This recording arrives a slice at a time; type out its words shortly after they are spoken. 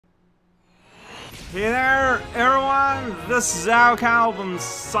Hey there, everyone! This is Zao from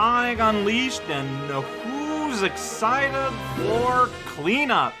Sonic Unleashed, and who's excited for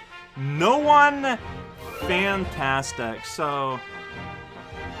cleanup? No one? Fantastic. So,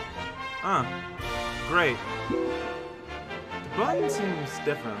 great. The button seems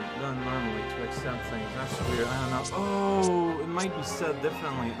different than normally to accept things. That's weird. I don't know. Oh, it might be said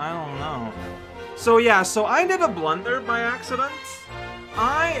differently. I don't know. So yeah, so I did a blunder by accident.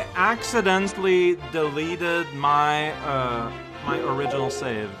 I accidentally deleted my my original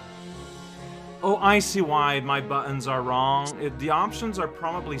save. Oh, I see why my buttons are wrong. The options are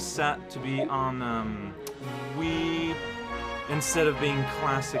probably set to be on Wii instead of being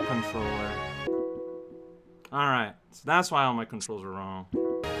classic controller. Alright, so that's why all my controls are wrong.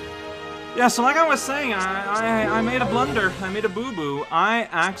 Yeah, so like I was saying, I made a blunder. I made a boo-boo. I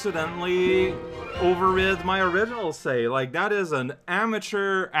accidentally overrid my original save. Like, that is an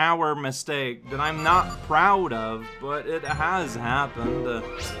amateur hour mistake that I'm not proud of, but it has happened.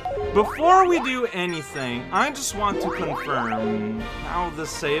 Before we do anything, I just want to confirm how the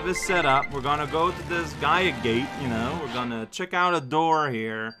save is set up. We're gonna go to this Gaia gate, you know, we're gonna check out a door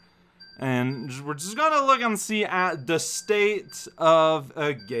here, and we're just gonna look and see at the state of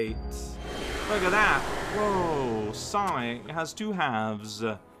a gate. Look at that. Whoa, Sonic has two halves.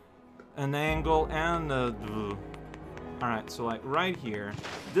 An angle and a... Alright, so like right here.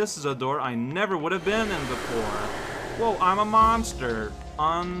 This is a door I never would have been in before. Whoa, I'm a monster.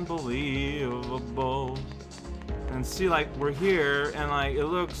 Unbelievable. And see, like, we're here, and like, it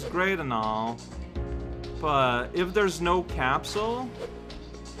looks great and all. But if there's no capsule...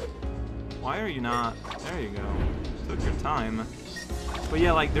 Why are you not... There you go. Took your time. But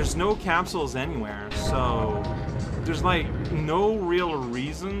yeah, like, there's no capsules anywhere, so... There's, like, no real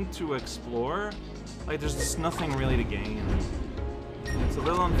reason to explore. Like, there's just nothing really to gain. It's a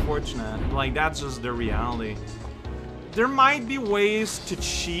little unfortunate. Like, that's just the reality. There might be ways to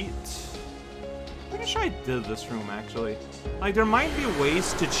cheat. I'm pretty sure I did this room, actually. Like, there might be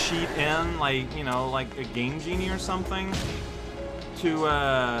ways to cheat in, like, you know, like a Game Genie or something. To,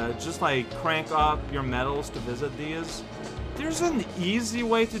 just, like, crank up your medals to visit these. There's an easy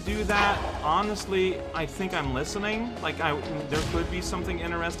way to do that. Honestly, I think I'm listening. Like, there could be something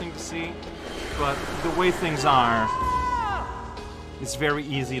interesting to see. But the way things are, it's very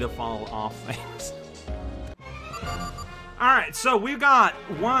easy to fall off things. Alright, so we've got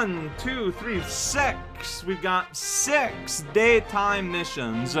 1, 2, 3, 6. We've got 6 daytime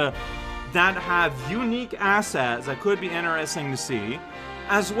missions that have unique assets that could be interesting to see.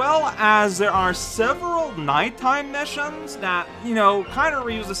 As well as there are several nighttime missions that, you know, kind of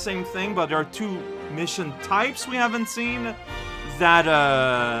reuse the same thing, but there are 2 mission types we haven't seen that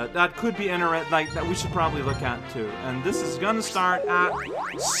that could be like that we should probably look at too. And this is gonna start at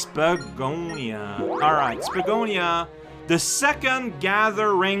Spagonia. All right, Spagonia. The second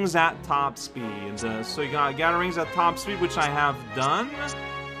gather rings at top speed. So you got gather rings at top speed, which I have done.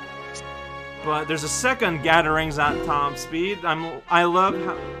 But there's a second gatherings at top speed. I love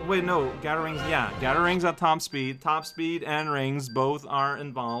how... Wait, no. Gatherings, yeah. Gatherings at top speed. Top speed and rings both are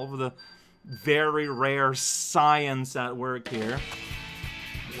involved. The very rare science at work here.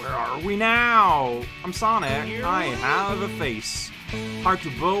 Where are we now? I'm Sonic. I have a face. Hard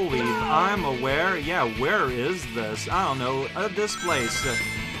to believe. I'm aware. Yeah, where is this? I don't know. This place.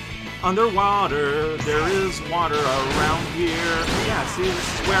 Underwater, there is water around here. Yeah, see,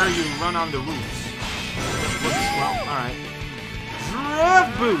 this is where you run on the roofs. Well, alright.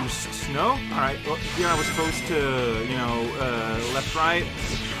 Drift boost! No? Alright, well, here I was supposed to, you know, left, right.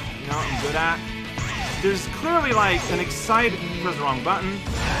 You know, I'm good at. There's clearly, like, an exciting... Press the wrong button.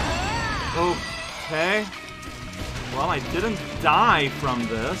 Okay. Well, I didn't die from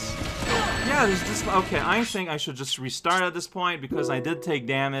this. Yeah, there's just... Okay, I think I should just restart at this point because I did take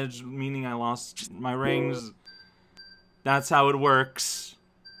damage, meaning I lost my rings. That's how it works.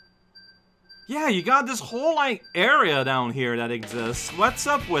 Yeah, you got this whole, like, area down here that exists. What's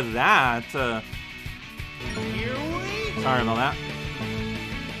up with that? Sorry about that.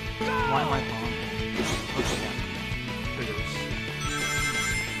 Why am I on? Okay, yeah. Triggers.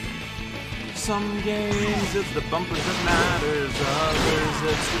 Some games, it's the bumpers that matters, others,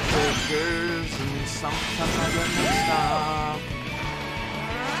 it's the triggers, and sometimes I get mixed up.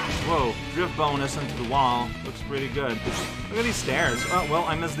 Whoa, drift bonus into the wall. Looks pretty good. Look at these stairs. Oh, well,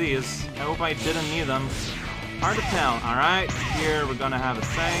 I missed these. I hope I didn't need them. Hard to tell. Alright, here we're gonna have a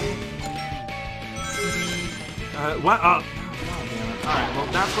thing. What? Oh, damn it. Alright, well,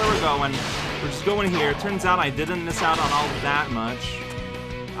 that's where we're going. We're just going here. Turns out I didn't miss out on all that much.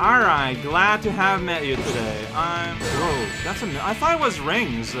 Alright, glad to have met you today. Oh, that's I thought it was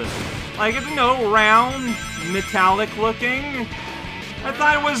rings. Like, you know, round, metallic looking. I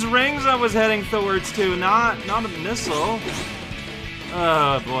thought it was rings I was heading towards too, not a missile.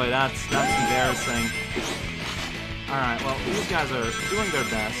 Oh boy, that's embarrassing. Alright, well, these guys are doing their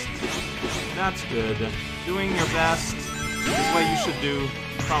best. That's good. Doing your best is what you should do,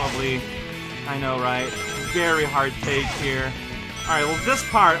 probably. I know, right? Very hard take here. Alright, well, this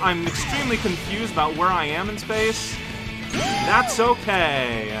part, I'm extremely confused about where I am in space. That's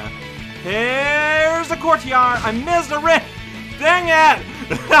okay. Here's the courtyard. I missed a ring. Dang it!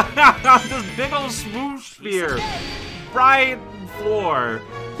 This big old swoosh sphere. Bright floor.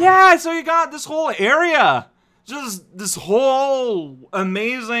 Yeah, so you got this whole area. Just this whole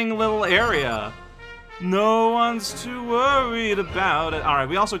amazing little area. No one's too worried about it. Alright,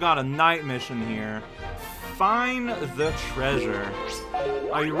 we also got a night mission here. Find the treasure.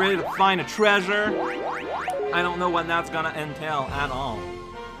 Are you ready to find a treasure? I don't know what that's gonna entail at all.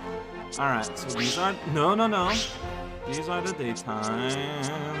 Alright, so these are... No. These are the daytime.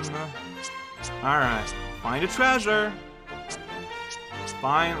 Alright, find a treasure. Let's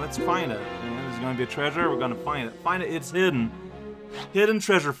find it. Yeah, there's gonna be a treasure, we're gonna find it. Find it, it's hidden. Hidden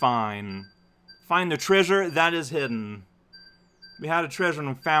treasure find. Find the treasure that is hidden. We had a treasure and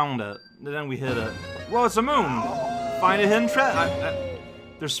we found it. Then we hid it. Whoa, it's a moon! Find a hidden treasure.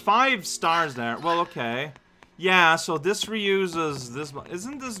 There's 5 stars there. Well, okay. Yeah, so this reuses this.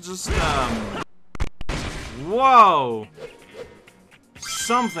 Isn't this just, Whoa!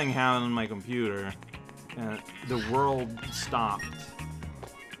 Something happened on my computer. And the world stopped.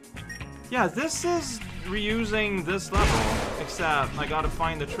 Yeah, this is reusing this level, except I gotta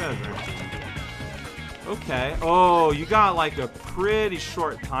find the treasure. Okay. Oh, you got like a pretty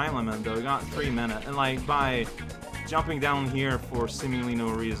short time limit though. You got 3 minutes. And like by jumping down here for seemingly no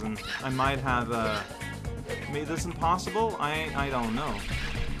reason, I might have made this impossible? I don't know.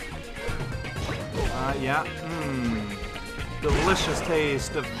 Yeah. Delicious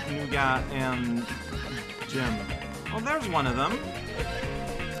taste of nougat and Jim. Oh, there's one of them.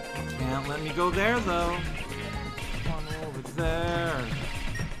 Can't let me go there, though. One over there.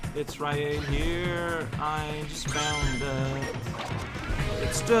 It's right here. I just found it.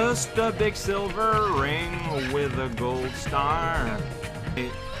 It's just a big silver ring with a gold star.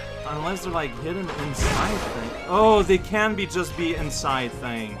 Unless they're like hidden inside thing. Oh, they can just be inside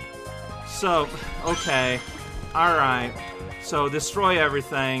thing. So, okay. Alright. So destroy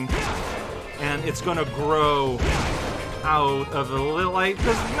everything. And it's gonna grow out of a little, like,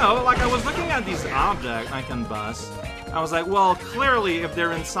 because, you know, like I was looking at these objects I can bust. I was like, well, clearly if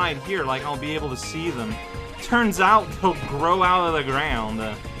they're inside here, like, I'll be able to see them. Turns out they'll grow out of the ground.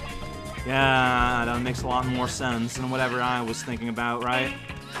 Yeah, that makes a lot more sense than whatever I was thinking about, right?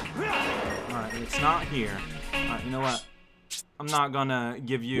 Alright, it's not here. Alright, you know what? I'm not gonna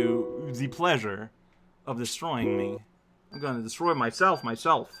give you the pleasure of destroying me. I'm gonna destroy myself.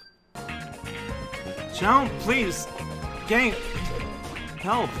 Jump, please! Game!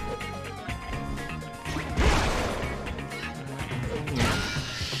 Help!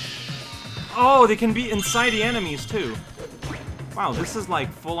 Oh, they can be inside the enemies, too. Wow, this is like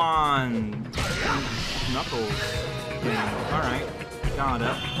full-on Knuckles game. Alright, got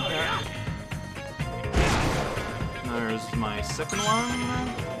it. Yeah. There's my second one.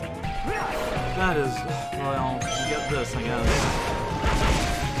 That is... well, get this, I guess.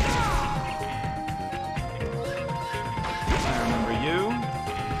 I remember you.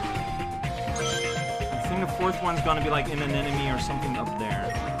 I think the 4th one's gonna be like in an enemy or something up there.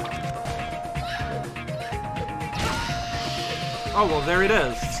 Oh, well, there it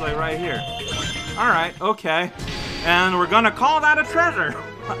is. It's like right here. Alright, okay. And we're gonna call that a treasure,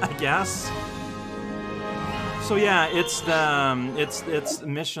 I guess. So yeah, it's the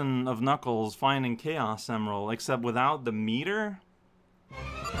mission of Knuckles finding Chaos Emerald, except without the meter?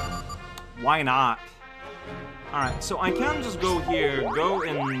 Why not? Alright, so I can just go here, go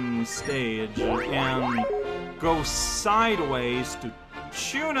in stage, and go sideways to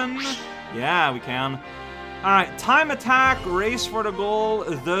Chunin. Yeah, we can. Alright, time attack, race for the goal,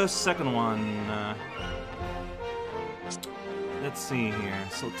 the second one. Let's see here.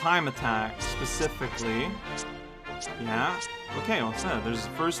 So time attack, specifically. Yeah. Okay, well said. There's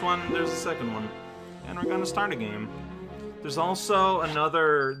the first one, there's the second one. And we're gonna start a game. There's also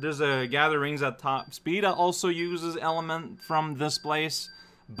there's a gather rings at top speed that also uses element from this place,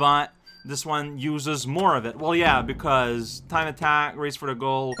 but this one uses more of it. Well, yeah, because time attack, race for the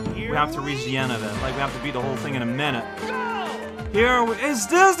goal, we have to reach the end of it. Like, we have to beat the whole thing in a minute. Is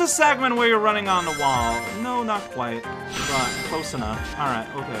this the segment where you're running on the wall? No, not quite, but close enough. Alright,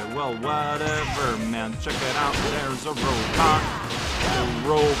 okay, well, whatever, man. Check it out, there's a robot. The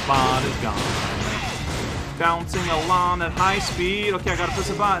robot is gone. Bouncing along at high speed. Okay, I gotta press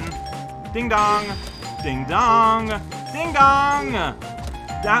a button. Ding dong. Ding dong. Ding dong.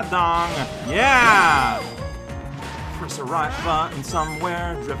 That dong. Yeah! Press the right button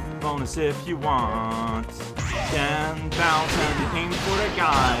somewhere. Drift bonus if you want. Then bounce and aim for the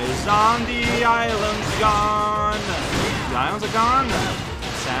guys on the island's gone. The islands are gone?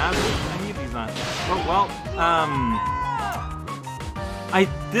 Sad. I need these knives. Oh, well, I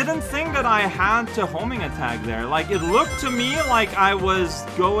didn't think that I had to homing attack there. Like, it looked to me like I was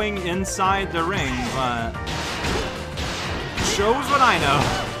going inside the ring, but shows what I know.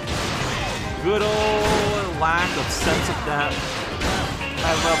 Good old lack of sense of depth.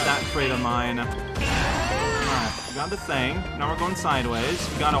 I love that trait of mine. We got the thing. Now we're going sideways.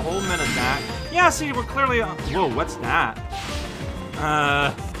 We got a whole minute back. Yeah, see, we're clearly... Whoa, what's that?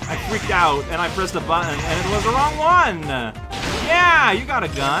 I freaked out, and I pressed a button, and it was the wrong one! Yeah, you got a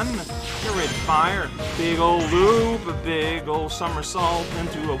gun. You're ready to fire. Big old loop, a big old somersault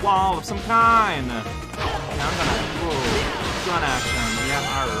into a wall of some kind. Now I'm gonna... Whoa. Gun action. Yeah,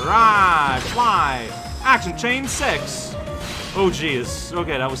 alright. Fly. Action chain 6. Oh, jeez.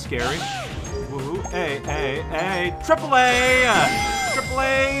 Okay, that was scary. Woohoo. Hey.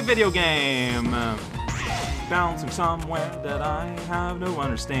 AAA video game. Bouncing somewhere that I have no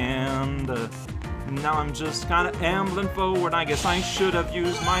understand. Now I'm just kind of ambling forward. I guess I should have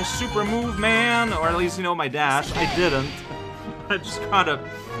used my super move, man. Or at least, you know, my dash. I didn't. I just kind of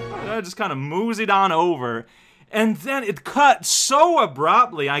moosied on over. And then it cut so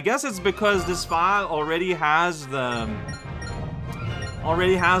abruptly. I guess it's because this file already has the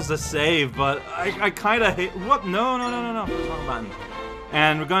save, but I kind of hate... Whoop, no. Press wrong button.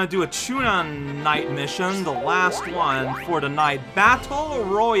 And we're gonna do a tuna night mission, the last one for the night. Battle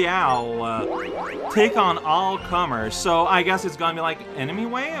Royale. Take on all comers. So I guess it's gonna be like enemy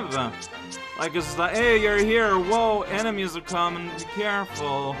wave. Like it's like, hey, you're here. Whoa, enemies are coming. Be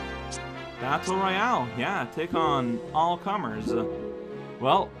careful. Battle Royale. Yeah, take on all comers.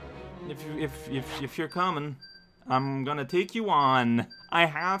 Well, if you're coming, I'm gonna take you on. I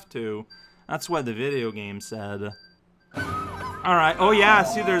have to. That's what the video game said. Alright, oh yeah,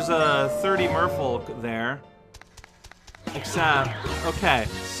 see there's a 30 merfolk there. Except, okay,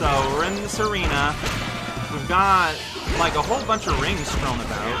 so we're in this arena. We've got like a whole bunch of rings thrown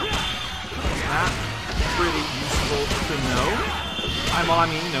about. That's pretty useful to know. I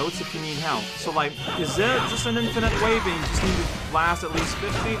mean, notes if you need help. So like, is it just an infinite wave and you just need to last at least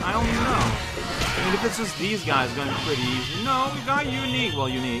 50? I don't know. I mean, if it's just these guys, it's gonna be pretty easy. No, we got unique. Well,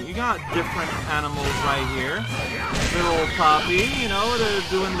 unique. You got different animals right here. Little puppy, you know, they're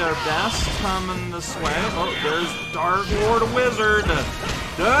doing their best. Coming this way. Oh, there's Dark Lord Wizard.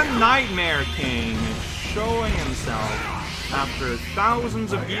 The Nightmare King showing himself after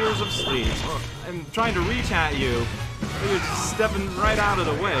thousands of years of sleep. I'm trying to reach at you. You're just stepping right out of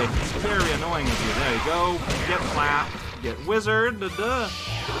the way. It's very annoying of you. There you go. Get clapped. Get wizard.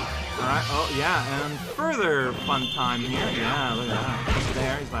 Alright, oh yeah, and further fun time here. Yeah, look at that. He's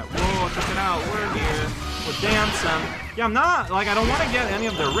there. He's like, whoa, check it out. We're here. We're dancing. Yeah, I'm not, like, I don't want to get any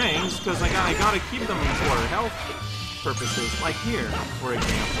of the rings because I gotta keep them for health purposes. Like here, for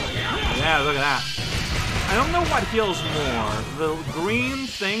example. Yeah, look at that. I don't know what heals more. The green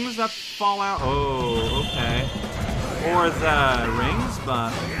things that fall out. Oh, okay. Or the rings,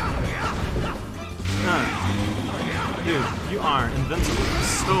 but... Dude, you are invincible for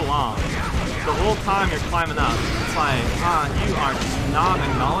so long. The whole time you're climbing up, it's like, you are just not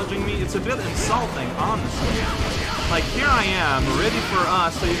acknowledging me. It's a bit insulting, honestly. Like, here I am, ready for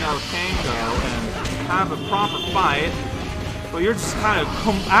us to, you know, tango and have a proper fight, but you're just kind of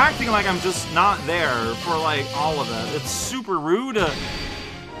acting like I'm just not there for, like, all of it. It's super rude.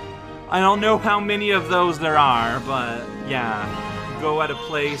 I don't know how many of those there are, but, yeah. Go at a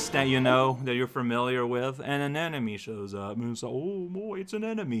place that you know, that you're familiar with, and an enemy shows up, and it's like, oh boy, it's an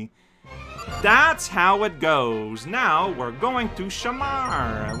enemy. That's how it goes. Now, we're going to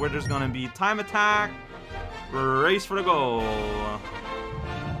Shamar, where there's gonna be time attack, race for the goal.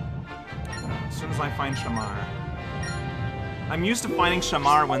 As soon as I find Shamar. I'm used to finding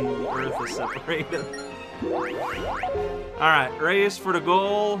Shamar when the Earth is separated. Alright, race for the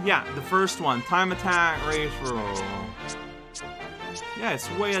goal. Yeah, the first one. Time attack, race for the goal. Yeah, it's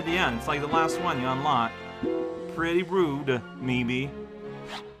way at the end. It's like the last one you unlock. Pretty rude, maybe.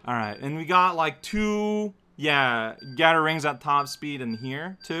 Alright, and we got like 2, yeah, gather rings at top speed in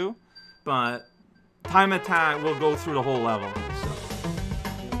here, too. But time attack will go through the whole level. So.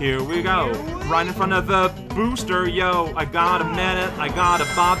 Here we go. Right in front of the booster. Yo, I got a minute. I got a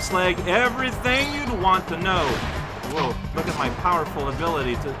bobsleigh. Everything you'd want to know. Whoa, look at my powerful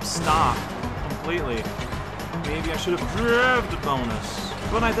ability to stop completely. Maybe I should have grabbed a bonus.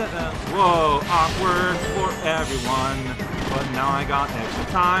 But I didn't. Whoa, awkward for everyone. But now I got extra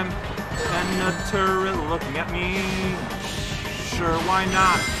time. And a turret looking at me. Sure, why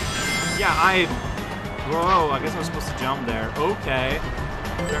not? Yeah, whoa, I guess I was supposed to jump there. Okay.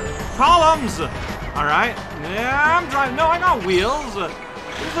 Columns! Alright. Yeah, I'm driving. No, I got wheels.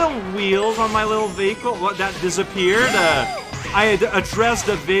 There's little wheels on my little vehicle. What, that disappeared? I had addressed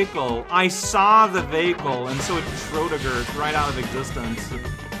the vehicle. I saw the vehicle, and so it Schrödinger right out of existence.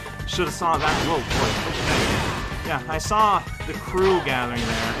 Should have saw that. Whoa, boy. Okay. Yeah, I saw the crew gathering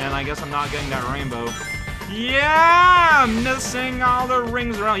there, and I guess I'm not getting that rainbow. Yeah, I'm missing all the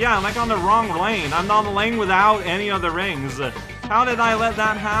rings around. Yeah, I'm like on the wrong lane. I'm on the lane without any of the rings. How did I let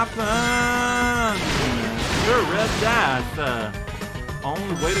that happen? You're Red Death.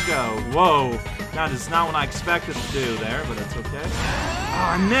 Only way to go. Whoa, that is not what I expected to do there, but it's okay. Oh,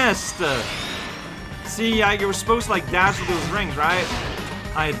 I missed. See, you were supposed to like dash with those rings, right?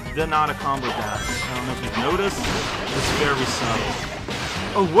 I did not accomplish that. I don't know if you've noticed. It's very subtle.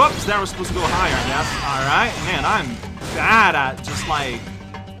 Oh, whoops, that was supposed to go higher, I guess. Alright, man, I'm bad at just like...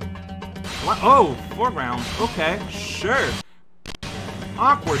 What? Oh, foreground. Okay, sure.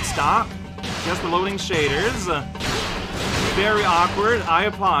 Awkward stop. Guess we're loading shaders. Very awkward. I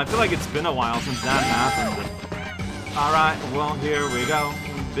apologize. I feel like it's been a while since that happened. Alright, well, here we go.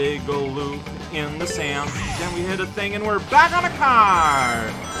 Big ol' loop in the sand. Then we hit a thing and we're back on a car!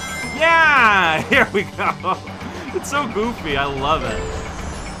 Yeah! Here we go. It's so goofy. I love it.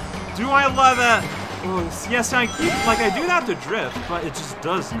 Do I love it? Oh, yes, I keep, like, I do that to drift, but it just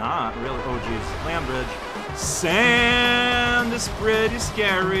does not, really. Oh, jeez. Land bridge. Sand is pretty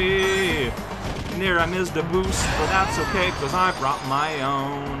scary. Near I missed a boost, but that's okay, because I brought my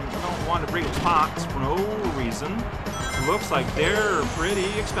own. I don't want to break pots for no reason. Looks like they're pretty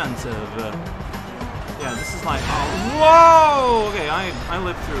expensive. Yeah, this is like, oh, whoa! Okay, I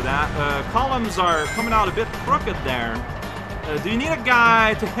lived through that. Columns are coming out a bit crooked there. Do you need a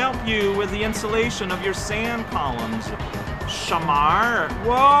guy to help you with the insulation of your sand columns? Shamar?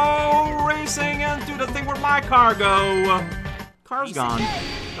 Whoa! Racing into the thing where my car go. Car's gone.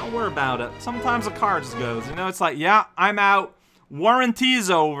 Don't worry about it. Sometimes a car just goes. You know, it's like, yeah, I'm out. Warranty's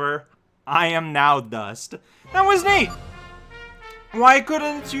over. I am now dust. That was neat. Why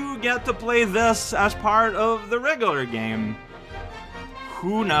couldn't you get to play this as part of the regular game?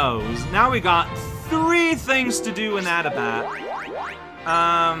 Who knows? Now we got 3 things to do in Adabat.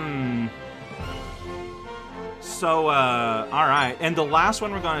 Alright. And the last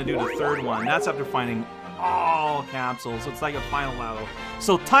one we're gonna do, the third one, that's after finding all capsules. So it's like a final level.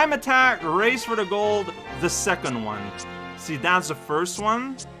 So time attack, race for the gold, the second one. See, that's the first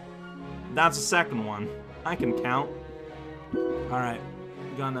one. That's the second one. I can count. Alright.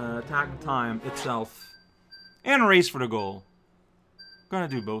 We're gonna attack the time itself. And race for the goal. Gonna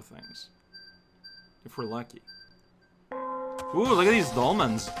do both things. If we're lucky. Ooh, look at these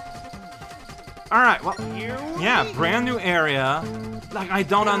dolmens. Alright, well, yeah, brand new area. Like, I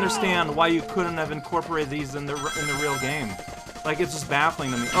don't understand why you couldn't have incorporated these in the real game. Like, it's just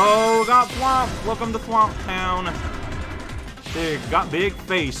baffling to me. Oh, got Thwomp! Welcome to Thwomp Town. They got big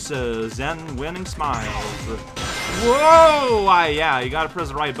faces and winning smiles. Whoa! Yeah, you gotta press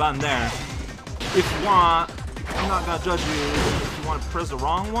the right button there. If you want, I'm not gonna judge you. If you want to press the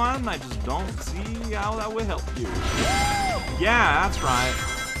wrong one, I just don't see how that would help you. Yeah, that's right.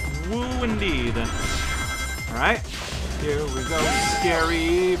 Woo indeed. Alright, here we go.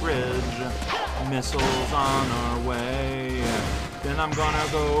 Scary bridge. Missiles on our way. Then I'm gonna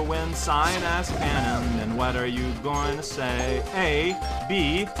go inside as cannon. And what are you going to say? A,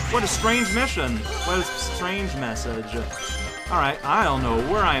 B, what a strange mission. What a strange message. Alright, I don't know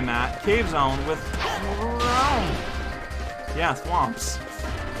where I'm at. Cave zone with... Yeah, thwomps.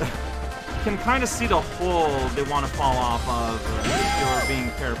 You can kind of see the hole they want to fall off of if you're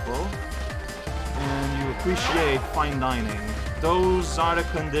being careful. And you appreciate fine dining. Those are the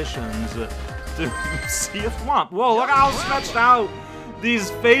conditions to see a thwomp. Whoa, look how stretched out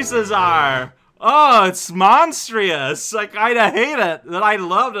these faces are. Oh, it's monstrous. I kind of hate it. That I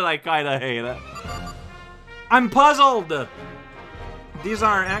love it, I kind of hate it. I'm puzzled. These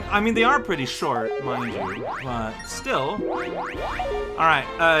are, I mean, they are pretty short, mind you, but still. Alright,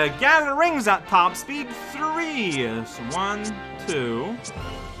 gather rings at top speed 3. So 1, 2,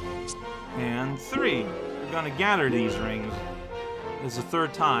 and 3. We're gonna gather these rings. This is the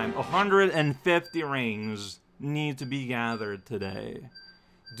third time. 150 rings need to be gathered today.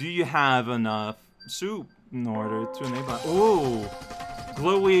 Do you have enough soup in order to enable? Ooh,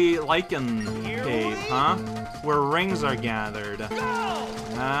 glowy lichen cave, huh? Where rings are gathered.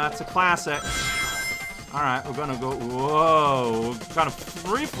 That's a classic. All right, we're gonna go. Whoa, got a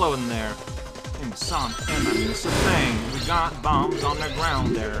free flow in there. In some enemies, a thing. We got bombs on the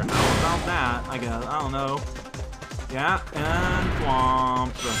ground there. How about that? I guess I don't know. Yeah, and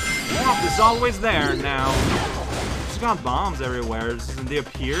Thwomp. Thwomp is always there now. Just got bombs everywhere. They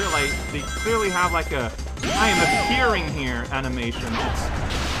appear like they clearly have like a I am appearing here animation. It's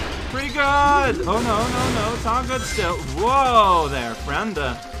pretty good. Oh no, it's all good still. Whoa there, friend.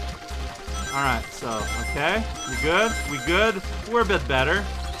 Alright, so okay. We good? We good? We're a bit better.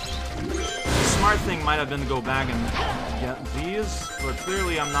 The smart thing might have been to go back and get these, but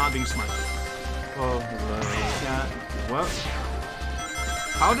clearly I'm not being smart. Oh, hello. Yeah. What?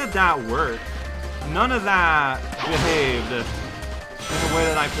 How did that work? None of that behaved in the way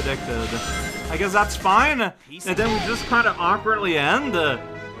that I predicted. I guess that's fine. And then we just kind of awkwardly end.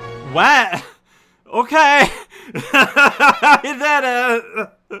 What? Okay.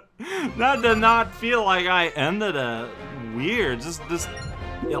 That did not feel like I ended it. Weird. Just this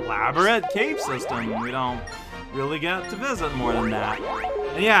elaborate cave system. We don't really get to visit more than that.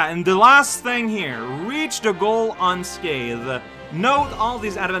 And yeah, and the last thing here, reach the goal unscathed. Note all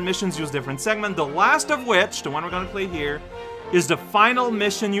these advent missions use different segments, the last of which, the one we're gonna play here, is the final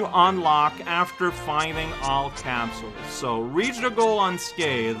mission you unlock after finding all capsules. So reach the goal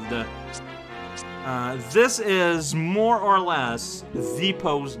unscathed. This is more or less the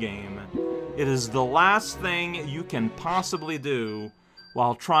post game. It is the last thing you can possibly do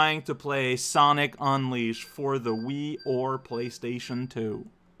while trying to play Sonic Unleashed for the Wii or PlayStation 2.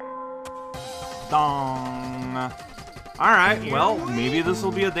 Dong. Alright, well, maybe this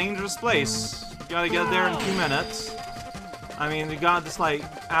will be a dangerous place. Gotta get there in 2 minutes. I mean, we got this, like,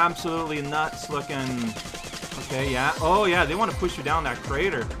 absolutely nuts looking... Okay, yeah. Oh, yeah, they want to push you down that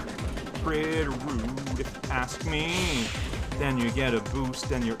crater. Pretty rude, if you ask me. Then you get a boost,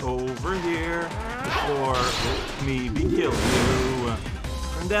 then you're over here before maybe kill you.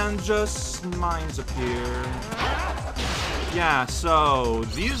 And then just mines appear. Yeah, so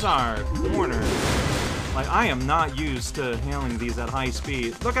these are corners. Like, I am not used to handling these at high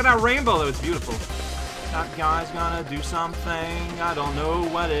speed. Look at that rainbow, though, it's beautiful. That guy's gonna do something. I don't know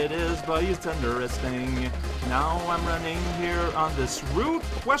what it is, but he's interesting. Now I'm running here on this route?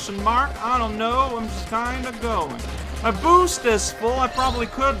 Question mark? I don't know. I'm just kinda going. My boost is full. I probably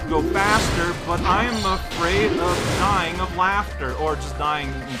could go faster, but I am afraid of dying of laughter, or just dying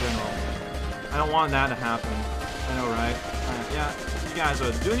in general. I don't want that to happen. I know, right? Yeah, you guys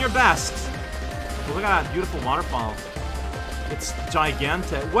are doing your best. But look at that beautiful waterfall. It's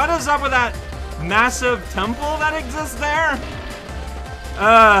gigantic. What is up with that massive temple that exists there?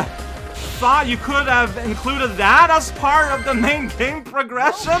 Thought you could have included that as part of the main game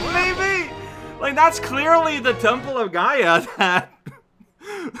progression, maybe? Like, that's clearly the Temple of Gaia. That...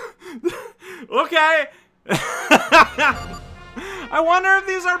 Okay. I wonder if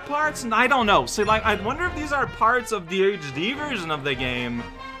these are parts... I don't know. See, like, I wonder if these are parts of the HD version of the game.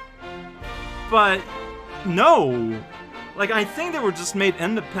 But, no. Like, I think they were just made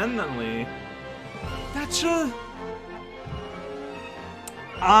independently. That should...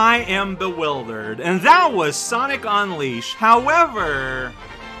 I am bewildered. And that was Sonic Unleashed. However...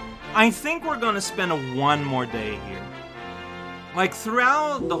 I think we're gonna spend one more day here. Like,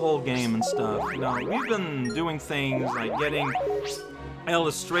 throughout the whole game and stuff, you know, we've been doing things like getting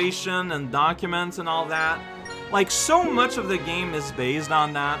illustration and documents and all that. Like, so much of the game is based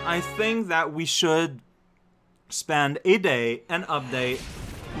on that. I think that we should spend a day, an update,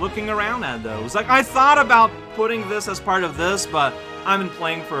 looking around at those. Like, I thought about putting this as part of this, but I've been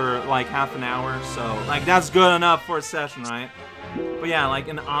playing for like half an hour, so like that's good enough for a session, right? But yeah, like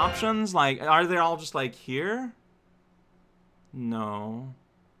in options, like are they all just like here? No.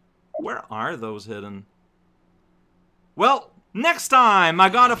 Where are those hidden? Well, next time I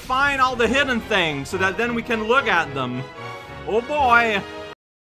gotta find all the hidden things so that then we can look at them. Oh boy.